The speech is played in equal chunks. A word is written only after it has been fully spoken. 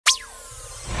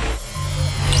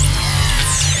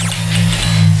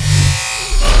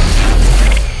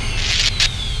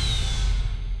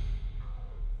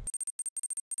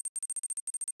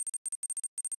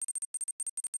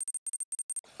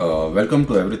Welcome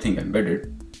to Everything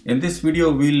Embedded. In this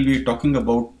video, we'll be talking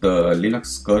about the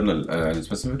Linux kernel,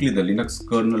 specifically the Linux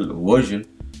kernel version,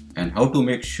 and how to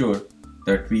make sure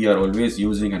that we are always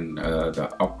using the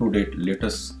up-to-date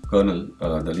latest kernel,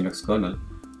 the Linux kernel,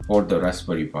 for the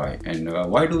Raspberry Pi. And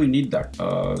why do we need that?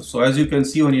 So as you can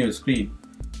see on your screen,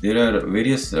 there are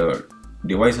various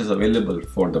devices available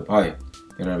for the Pi.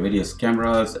 There are various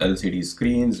cameras, LCD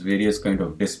screens, various kind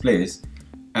of displays.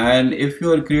 And if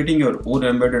you are creating your own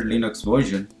embedded Linux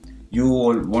version, you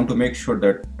will want to make sure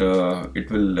that it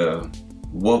will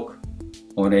work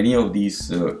on any of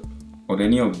these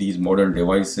modern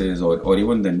devices, or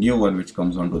even the new one which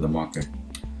comes onto the market.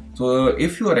 So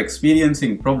if you are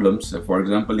experiencing problems, for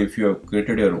example, if you have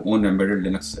created your own embedded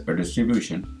Linux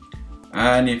distribution,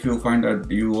 and if you find that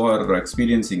you are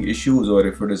experiencing issues, or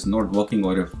if it is not working,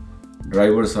 or if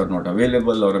drivers are not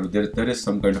available, or if there is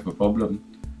some kind of a problem,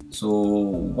 so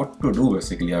what to do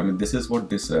basically? I mean, this is what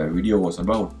this video was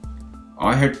about.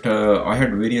 I had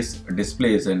various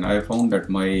displays, and I found that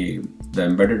the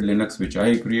embedded Linux which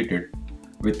I created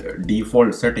with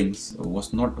default settings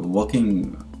was not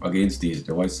working against these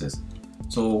devices.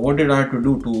 So what did I have to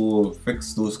do to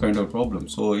fix those kind of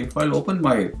problems? So if I'll open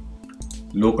my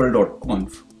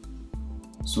local.conf,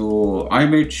 so I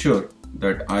made sure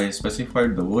that I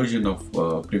specified the version of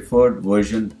preferred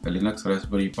version Linux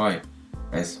Raspberry Pi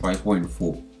as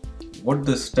 5.4. What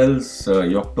this tells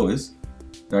Yocto is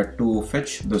that to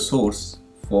fetch the source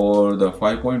for the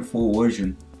 5.4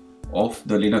 version of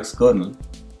the Linux kernel,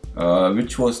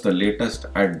 which was the latest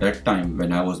at that time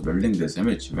when I was building this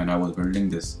image, when I was building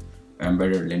this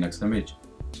embedded Linux image.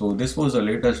 So this was the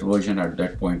latest version at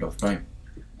that point of time.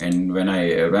 And when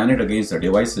I ran it against the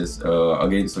devices,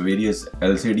 against the various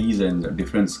LCDs and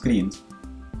different screens,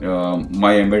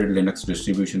 my embedded Linux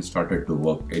distribution started to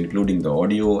work, including the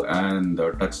audio and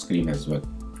the touch screen as well.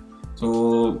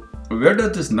 So where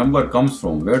does this number comes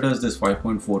from? Where does this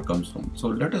 5.4 comes from? So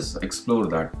let us explore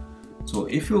that. So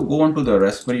if you go onto the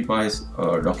Raspberry Pi's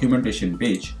documentation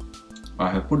page,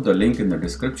 I have put the link in the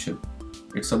description.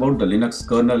 It's about the Linux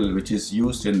kernel which is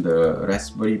used in the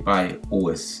Raspberry Pi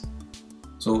OS.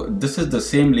 So this is the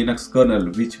same Linux kernel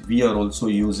which we are also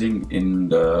using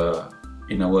in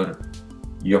our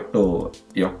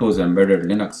Yocto's embedded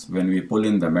Linux when we pull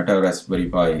in the Meta Raspberry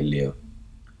Pi layer.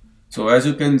 So as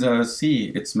you can see,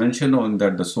 it's mentioned on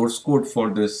that the source code for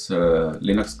this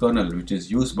Linux kernel which is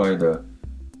used by the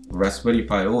Raspberry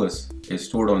Pi OS is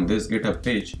stored on this GitHub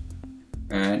page.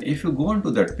 And if you go onto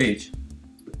that page,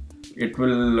 it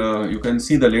will you can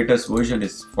see the latest version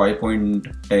is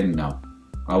 5.10 now.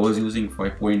 I was using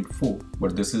 5.4,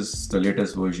 but this is the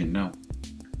latest version now.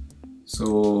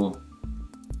 So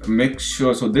make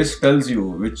sure, so this tells you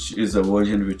which is the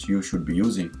version which you should be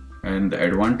using. And the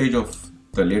advantage of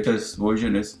the latest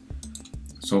version is,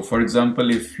 so for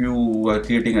example, if you are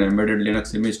creating an embedded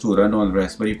Linux image to run on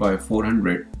Raspberry Pi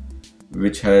 400,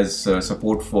 which has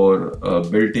support for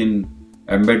built-in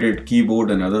embedded keyboard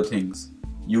and other things,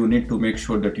 you need to make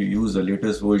sure that you use the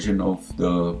latest version of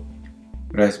the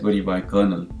Raspberry Pi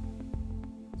kernel.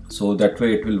 So that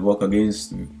way it will work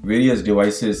against various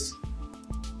devices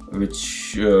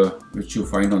which you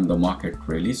find on the market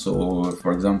really. So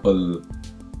for example,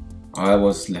 I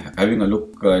was having a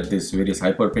look at these various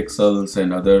hyperpixels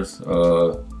and others,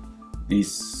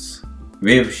 these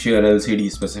wave share LCD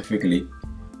specifically.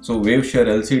 So wave share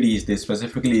LCDs, they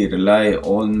specifically rely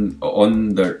on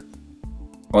the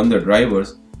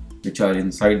drivers which are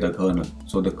inside the kernel.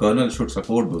 So the kernel should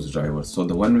support those drivers. So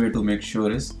the one way to make sure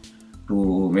is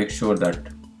to make sure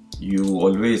that you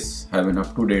always have an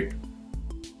up-to-date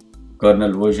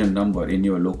kernel version number in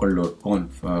your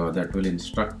local.conf that will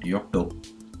instruct Yocto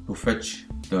to fetch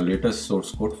the latest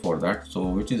source code for that, so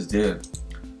which is there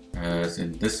as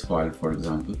in this file, for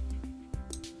example.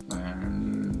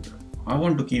 And I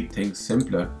want to keep things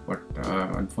simpler, but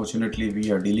unfortunately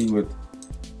we are dealing with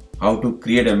how to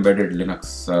create embedded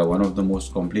Linux, one of the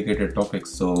most complicated topics,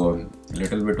 so a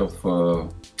little bit of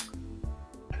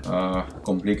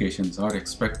complications are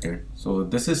expected. So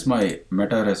this is my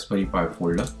Meta Raspberry Pi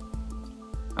folder,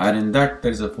 and in that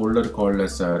there is a folder called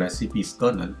as recipes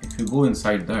kernel. If you go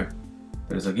inside that,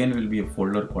 there is again will be a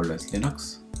folder called as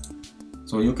Linux.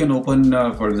 So you can open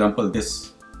for example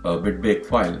this bitbake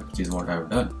file, which is what I have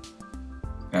done,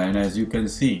 and as you can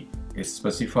see, it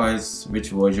specifies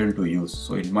which version to use.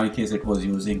 So in my case it was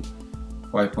using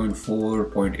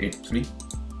 5.4.83,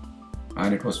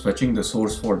 and it was fetching the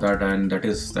source for that, and that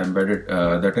is the embedded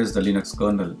that is the Linux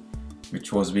kernel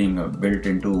which was being built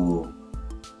into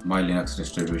my Linux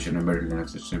distribution, embedded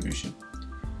Linux distribution.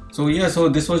 So yeah, so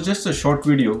this was just a short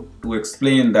video to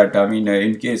explain that, I mean,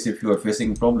 in case if you are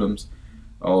facing problems,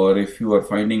 or if you are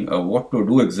finding what to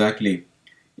do exactly,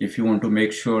 if you want to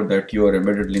make sure that your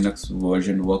embedded Linux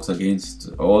version works against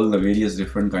all the various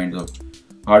different kinds of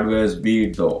hardwares, be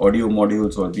it the audio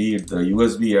modules or be it the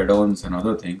USB add-ons and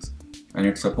other things, and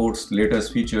it supports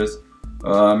latest features,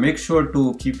 make sure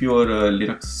to keep your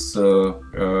Linux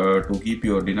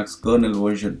kernel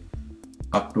version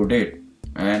up to date,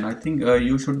 and I think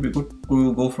you should be good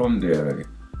to go from there.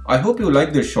 I hope you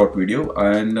like this short video,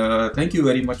 and thank you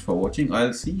very much for watching.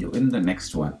 I'll see you in the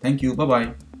next one. Thank you. Bye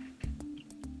bye.